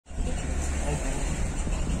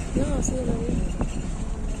No, sí, lo vi.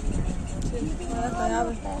 Sí, ahora está ya.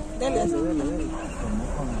 Dele así. Dele.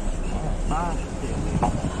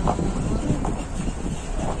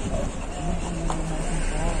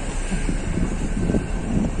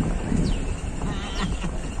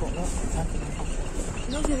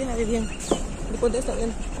 No, sí, déjale bien. Después de esto,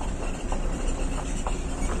 bien.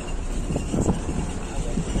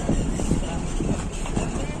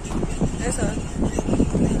 Eso.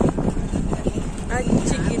 Ay,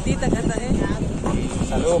 chiquitita que está ella.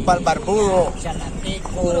 Saludos para el barbudo.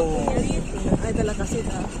 Puro cuñadito. Ahí está la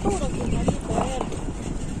casita. Puro cuñadito,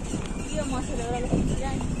 íbamos a celebrar los 15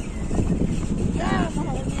 años. Ya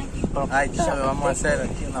vamos a dormir aquí. Ay, chaval, vamos a hacer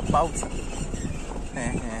aquí una pausa.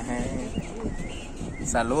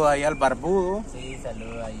 Saludos ahí al barbudo. Sí,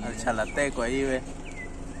 saludos ahí. Al chalateco ahí, ve.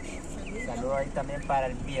 Saludos ahí también para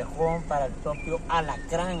el viejón, para el propio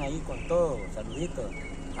alacrán ahí con todo. Saluditos.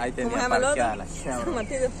 Ahí ¿Cómo se tenía llama el parqueada la otro? chava.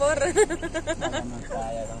 Martín de Porra. No, no está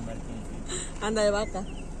allá, don Martín. Anda de vaca.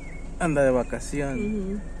 Anda de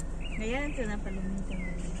vacación. Allá entré una palomita.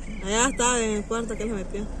 ¿No? Allá está en el cuarto que se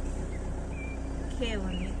metió. Qué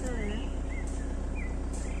bonito, ¿verdad?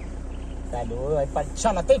 Saludos ahí para el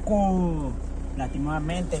chalateco.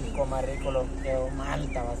 Lastimosamente el Comarrico lo quedó mal,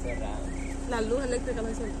 estaba cerrado. La luz eléctrica lo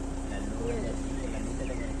hizo. La luz de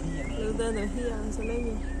la energía. La luz de energía, el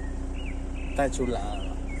soleño. Está chulada.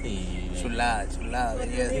 Sí, Chulada.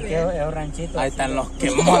 es ranchito. Ahí están los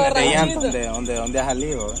quemones de llantas donde ha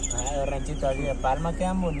salido. Los ranchitos así de Palma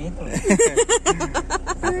quedan bonitos.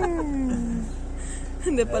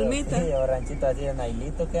 De palmita. Sí, los ranchitos así de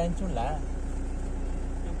Nailito quedan chuladas.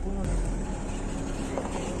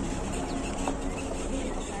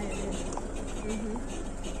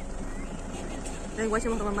 En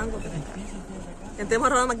Guachimo roba mango. Entremos a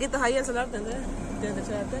robar manguitos ahí al celular, ¿tendrás? ¿Tienes que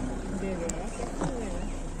echar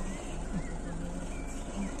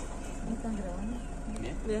 ¿Están grabando?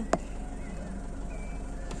 Bien.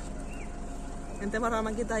 Entremos a robar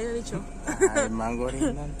manguitos ahí, bicho. Ay, mango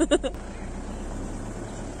original.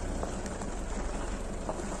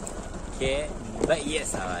 Qué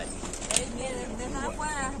belleza, vaya. De estar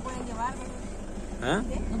afuera se pueden llevar. ¿Ah?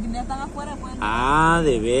 Los que ya están afuera pueden. Ah,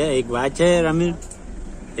 de ver, el guache, Ramiro.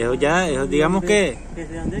 Eso ya, eso digamos que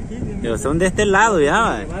ellos son de este lado ya,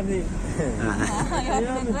 va.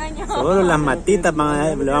 Solo las matitas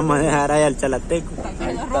le vamos a dejar ahí al chalateco.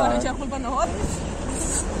 Que nos roban, echar culpa a nosotros.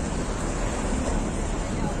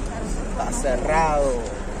 Está cerrado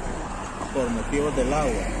por motivos del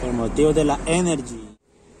agua. Por motivos de la energy.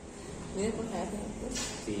 Mire, por favor.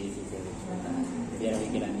 Sí. Vieron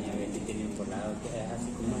que la nieve aquí tiene un lado que es así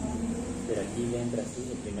como, pero aquí le entra así,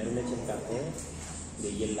 primero le echa el café, de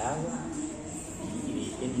ahí el agua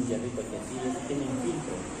y tiene un hierrito que así, ese tiene un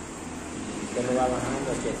filtro. Y usted lo va bajando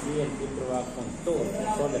que así, el filtro va con todo el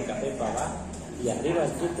sol del café para abajo y arriba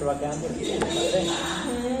el filtro va quedando el café.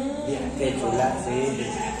 Bien, qué chula, sí.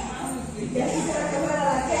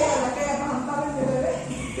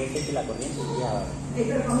 Yo sé que la corriente ya va.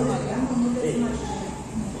 Sí.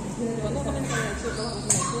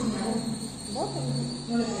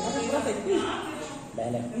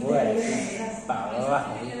 Dale fuera, para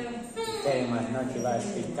abajo. Que más noche va a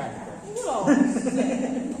explicar.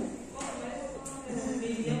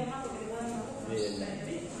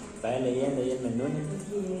 Está leyendo ahí el menú.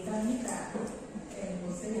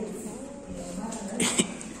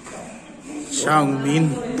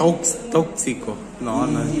 Xiaomin tóxico. No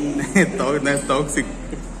es tóxico.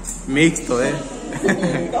 Mixto,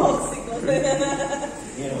 Tóxico.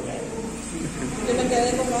 Yo me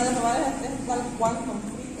quedé con ganas de robar cuánto.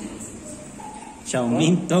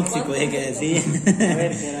 Xiaomin tóxico, es que decía.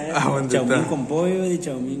 Xiaomin con pollo y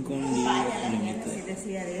Xiaomin con Si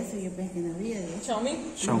decía de eso, yo pensé que no había de eso. Xiaomin,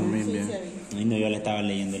 Sí, bien. sí había. Ay, no, yo le estaba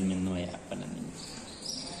leyendo el menú allá para niños.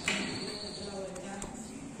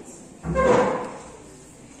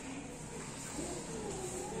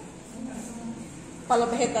 Para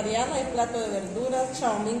los vegetarianos hay plato de verduras,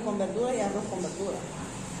 chaomín con verduras y arroz con verduras.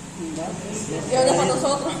 ¿Y dónde para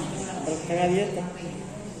nosotros?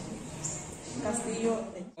 Castillo.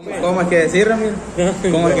 ¿Cómo es que decir, Ramiro?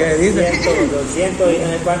 ¿Cómo es que dice? 200 y no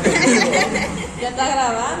sé cuántos mil. Ya está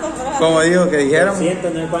grabando, pero... ¿Cómo dijo que dijeron?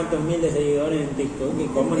 200 no sé cuántos mil de seguidores en TikTok. ¿Y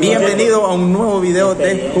cómo no? Bienvenido a un nuevo video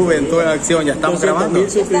de Juventud en Acción. ¿Ya estamos grabando?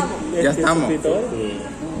 Ya estamos.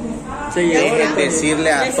 Hay que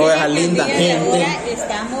decirle a toda esa linda gente. Ahora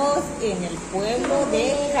estamos en el pueblo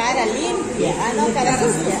de Cara Limpia. Ah, no, Cara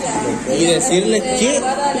Sucia. Y decirle que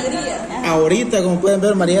Alegría. ahorita, como pueden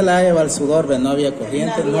ver, Mariela lleva el sudor, no había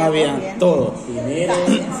corriente, no había todo.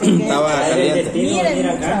 Estaba caliente. Miren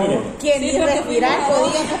acá, que ni respirar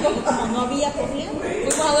podíamos porque como no había corriente.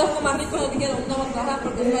 Fuimos a dos comarricos y dijeron, no vamos a trabajar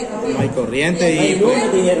porque no hay corriente. No hay corriente y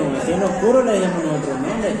pues dijeron, así en oscuro le dijimos nosotros,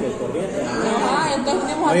 no, de que corriente. Ajá, entonces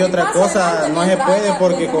fuimos no hay aquí otra más cosa, adelante, no se mientras puede haya-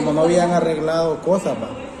 porque mientras como no habían arreglado cosas, pa.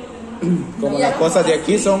 Como las cosas de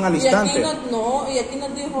aquí son al instante. Y aquí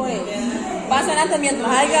nos dijo él, más adelante mientras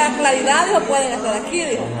haya claridad, lo pueden hacer aquí,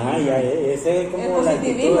 dijo. Ajá, ya, ese es como El la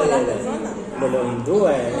actitud positivismo de las de personas. los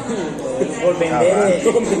hindúes, por vender.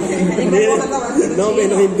 No, que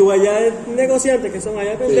los hindúes allá es negociantes, que son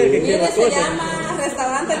allá a vender, que quieren Mire, las se cosas. llama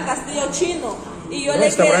Restaurante El Castillo Chino. Y yo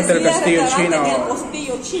Restaurante le El decía Castillo restaurante Chino. El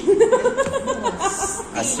Castillo Chino.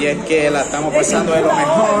 Así es que la estamos pasando de lo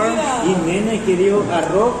mejor. Y nene que dijo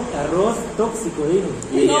arroz tóxico, dijo.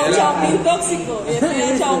 No, chaumín tóxico. Y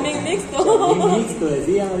decía chaumín mixto. Y mixto,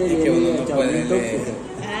 decía, que uno no puede chaumín leer. tóxico.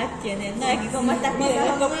 Ah, tienen, no, es que como estas cosas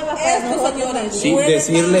son nuevas para Esto, nosotros. señores. Sí, huele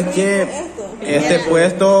decirles tan que rico esto. este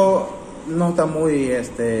puesto no está muy,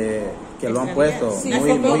 que lo han puesto, Sí,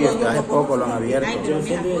 muy, poco, hace poco lo han abierto. Ay, pero Yo mira,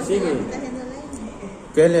 siempre vos sigo. estás haciendo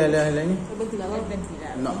leña. ¿Qué le hace leña? El ventilador. El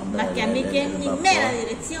ventilador. No, Más que a mí que es mi mera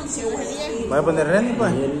dirección, si vos bien. ¿Voy a poner Renny,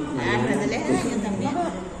 pues? Ah, prendele leña también.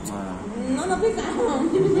 No pica.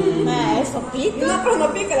 Ah, eso pica. No, pero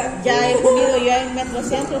no pica. Ya he comido yo en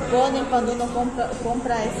Metrocentro, ponen cuando uno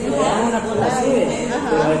compra Le dan una cola así, pero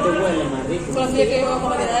Ajá. este huele más rico. Solo que yo vamos a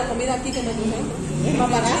variedad de comida aquí que me dicen. Es más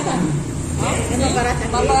barata. Es más barata.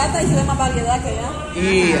 Más barata y se ve más variedad que allá.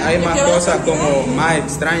 Y hay más cosas como más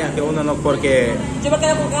extrañas que uno no, porque Yo me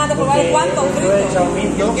quedé con ganas de probar el guantón Eso es frito.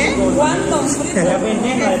 chaumín tóxico. Guantón frito. Ya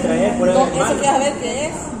veneno de traer por No, el eso quería saber qué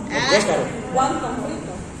es. Pécaro. Guantón frito.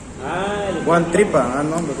 Ah, Juan Tripa,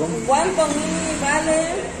 no, ¿cómo? Guantón mini vale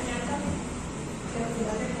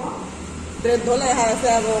 $3. A veces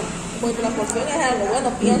algo, porque las porciones es algo bueno,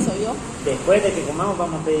 pienso yo. después de que comamos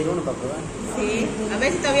vamos a pedir uno para probar. Sí, a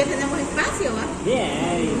ver si todavía tenemos espacio, ¿va?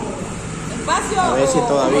 Bien. Espacio. A ver si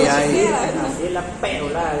todavía hay. Así es la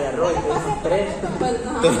perolada de arroz, tenemos 3.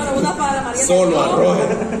 Pero una para la María. Solo No, arroz,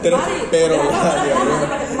 pero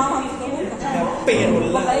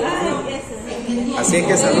Así es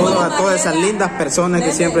que saludos a todas esas lindas personas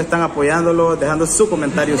que siempre están apoyándolo, dejando su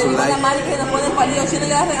comentario, su La like. Mari que nos pone palillos chinos y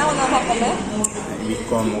le regamos, no vamos a comer. Y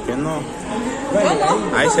como que no.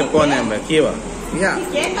 Ahí se ponen, aquí va. Ya,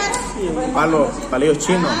 ¿Quién para? palillos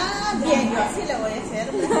chinos. Ah, bien, yo así le voy a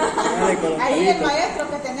hacer. Ahí el maestro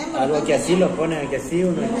que tenemos. Algo que así lo ponen, que así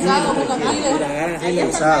uno aquí, Claro, otro uno aquí. aquí. Y la agarran así, Ahí lo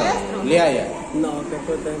está el Usado. maestro. Liaya. No, qué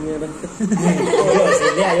puta de mierda.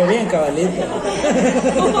 si lea yo bien cabalito.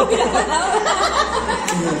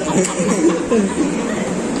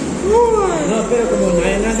 No, pero como no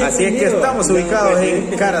hay nada. Así es que estamos ubicados en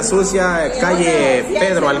Cara Sucia, calle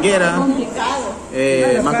Pedro Alguera,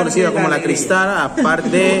 más conocida como La Cristal,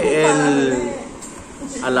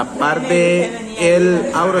 a la par de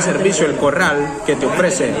el agroservicio El Corral, que te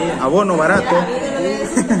ofrece abono barato,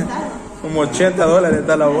 como $80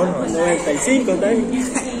 está el abono, 95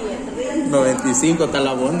 también. 95 está el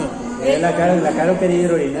abono. La cara quería ir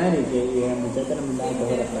a orinar y la muchacha la mandaba a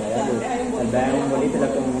coger para allá. Andaba en un bolito, la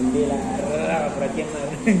confundí, la agarraba por aquí en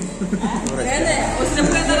la... Nene, o si le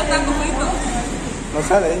pueden dar los tacos fritos. ¿No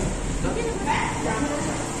sale?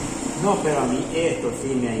 No, pero a mí esto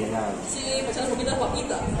sí me ha llegado. Sí, me echan un poquito de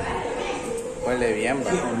guapita. Huele bien, va.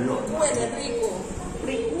 Huele rico.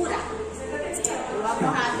 Ricura. Lo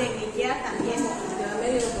vamos a tequillar también.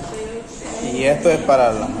 Y esto es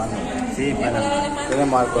para las manos. Sí, para...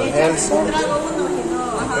 Tenemos alcohol gel. Un trago uno y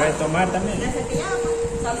no. ¿Puedes tomar también? Ya se pillaba.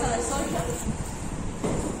 Salsa de soya.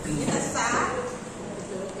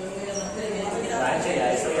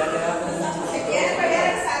 Se quiere pegar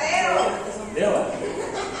el sadero.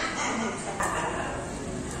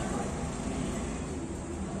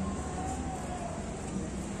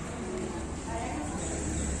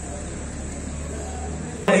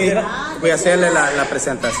 Voy a hacerle la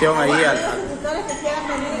presentación ahí. Los suscriptores que quieran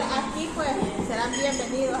venir aquí, pues serán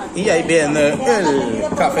bienvenidos aquí. Y ahí viene el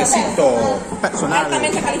cafecito personal.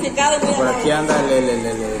 Altamente calificado y muy Por aquí amable. anda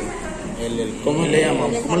 ¿cómo le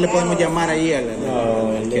llamamos? ¿Cómo le podemos llamar ahí al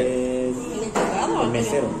No, él es el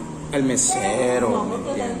mesero. al mesero?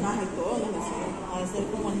 Nosotros le encaja y todo, no sé. A veces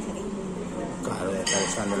como el cerebro. Claro, de estar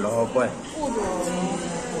echando el ojo, pues.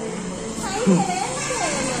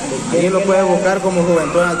 Aquí lo puedes buscar como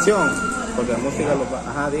Juventud en Acción, porque la música lo va.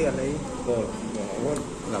 Ajá, dígale ahí. Por favor.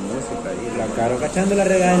 La música ahí. La caro cachando la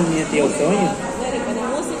regala mi tío Toño. Mire, pone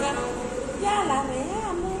música. Ya la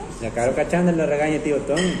veamos. La caro cachando la regaña tío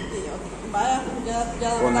Toño. Y yo, vaya,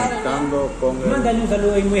 ya Conectando con el... Mándale un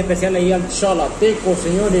saludo ahí muy especial ahí al chalateco,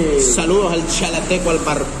 señores. Saludos al chalateco, al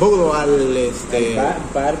barbudo, al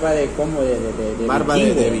Barba de como de barba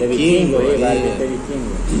vikingo, de vikingo, barba ahí. de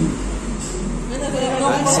vikingo.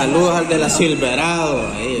 Saludos al de la Silverado.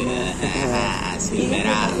 Ahí.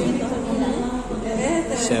 Silverado.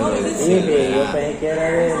 Chevrolet Sí, yo Silverado. pensé que era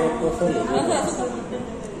de pozole.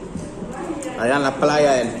 Allá en la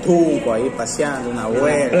playa del Tunco, ahí paseando, una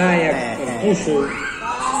vuelta. Playa, puso.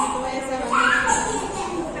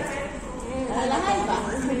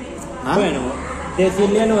 ¿Ah? Bueno,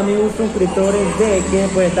 decirle a los amigos suscriptores de que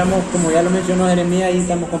pues estamos, como ya lo mencionó Jeremías, ahí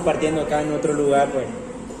estamos compartiendo acá en otro lugar, pues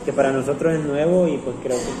que para nosotros es nuevo y pues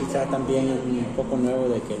creo que quizás también es un poco nuevo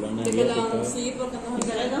de que lo han abierto y todo. Sí, porque nos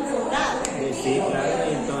Sí, claro,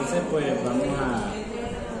 entonces pues vamos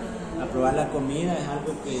a probar la comida, es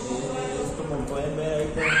algo que es como pueden ver ahí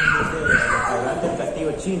por el restaurante del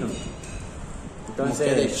Castillo Chino.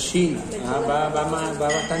 Entonces, de China. va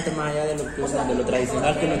bastante más allá de lo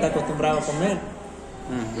tradicional que uno está acostumbrado a comer.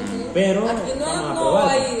 Pero aquí vamos a no probar.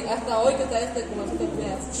 hay, hasta hoy que está como si te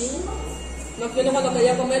chino. No quiero cuando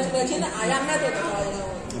quería comer chocolate china, allá metro que estaba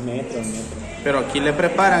llegando. Metro. Pero aquí le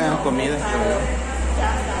preparan comida.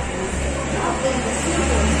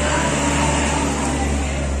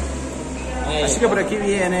 Así que por aquí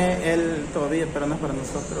viene el todavía, pero no es para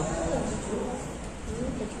nosotros.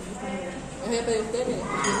 Es que pedí usted, mire,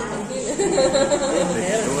 infantiles.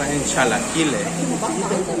 Pechugas en chalaquile.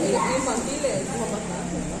 Bastante, infantiles, como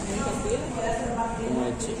bastante, infantiles.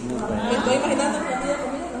 Me estoy imaginando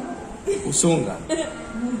comida, ¿no? Uzunga.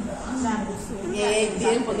 Qué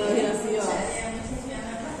tiempo no hubiera sido.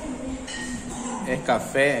 Es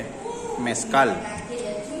café, mezcal.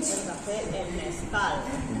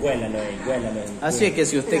 Huélalo ahí. Así es que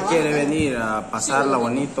si usted quiere venir a pasarla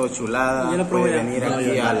bonito, chulada, puede venir aquí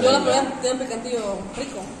Yo la al... probé, tiene un picantillo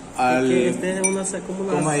rico. Que este es una, como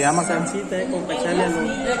una ¿Cómo se llama? salsita con cacharle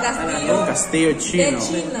El castillo El Castillo Chino. de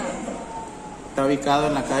China. Está ubicado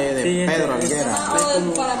en la calle de Sí, Pedro es- Alguera.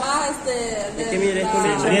 Para más, Es que mire, esto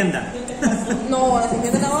le Prenda. No, la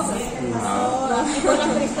siguiente es la otra. Y con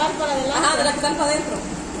la cristal para adelante. Ajá, de la que está para adentro.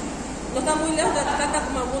 No está muy lejos, de la que está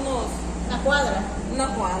como algunos... Una cuadra. Una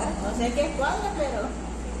cuadra. O sea que es cuadra, pero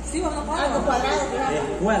Sí, va una cuadra. algo cuadrado. Fíjate.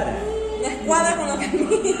 Cuadra. La escuadra con lo que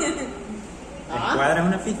Cuadra es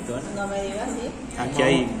una pistola. No me digas así. Aquí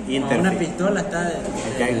hay Una Interfit. pistola está de...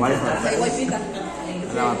 Aquí hay igual. Hay guaypita.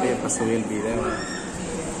 La va a pedir para subir el video.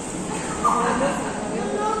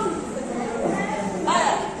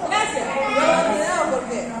 Vaya, gracias. Yo hago el video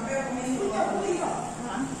porque...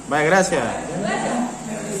 Vaya, gracias.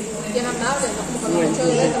 Bien amable, no como cuando mucho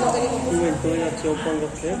de esto no tenemos un momento de acción pongo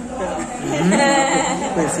usted.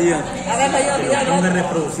 Pues sí, A ver, yo Ponga a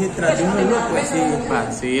reproducir tras de uno loco. pues sí.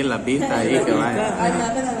 Para seguir la pista ahí que vaya.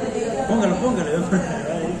 Póngalo. Póngalo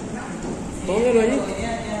ahí.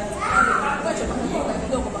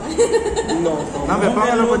 No, No, me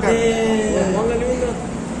póngalo porque... póngale uno.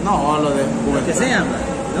 No, lo de Que sean.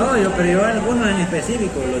 No, pero yo algunos en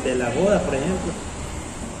específico, los de las bodas, por ejemplo.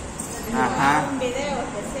 Ajá. Un video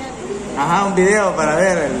especial. Ajá, un video para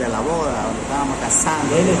ver el de la boda, donde estábamos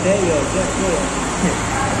casando. Él es serio,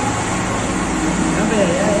 no, pero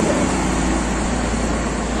ya,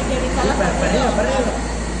 Hay que evitar la para arriba.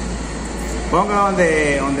 Ponga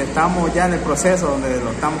donde estamos ya en el proceso, donde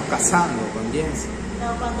lo estamos casando con Jens. No,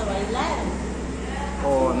 cuando bailaron.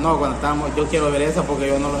 O no, cuando estábamos, yo quiero ver esa porque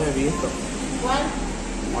yo no los he visto. ¿Cuál?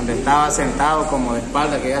 Donde estaba sentado como de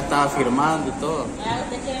espalda, que ya estaba firmando y todo. Ah,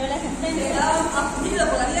 ¿usted quiere ver la sentencia?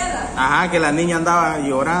 Ajá, que la niña andaba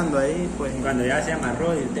llorando ahí, pues. Cuando ya se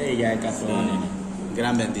amarró y usted ya casó.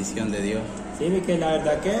 Gran bendición de Dios. Sí, vi que la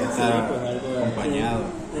verdad que sí, Estar pues algo acompañado.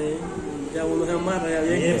 Ya uno se amarra, ya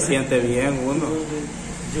bien. Se siente bien uno.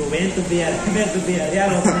 Juventus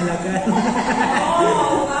Villarreal lo pone en la cara.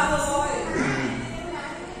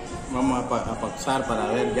 Vamos a pausar para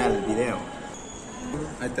ver ya el video.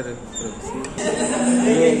 Ahí te reproducí.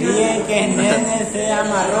 Bien que el nene se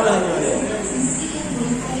amarró, señores.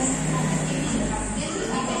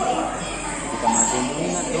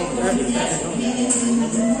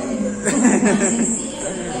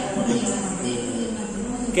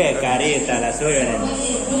 Qué carita la suegra.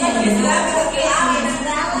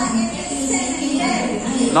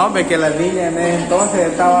 No, ve que la niña en ese entonces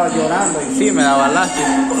estaba llorando y sí me daba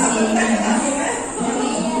lástima.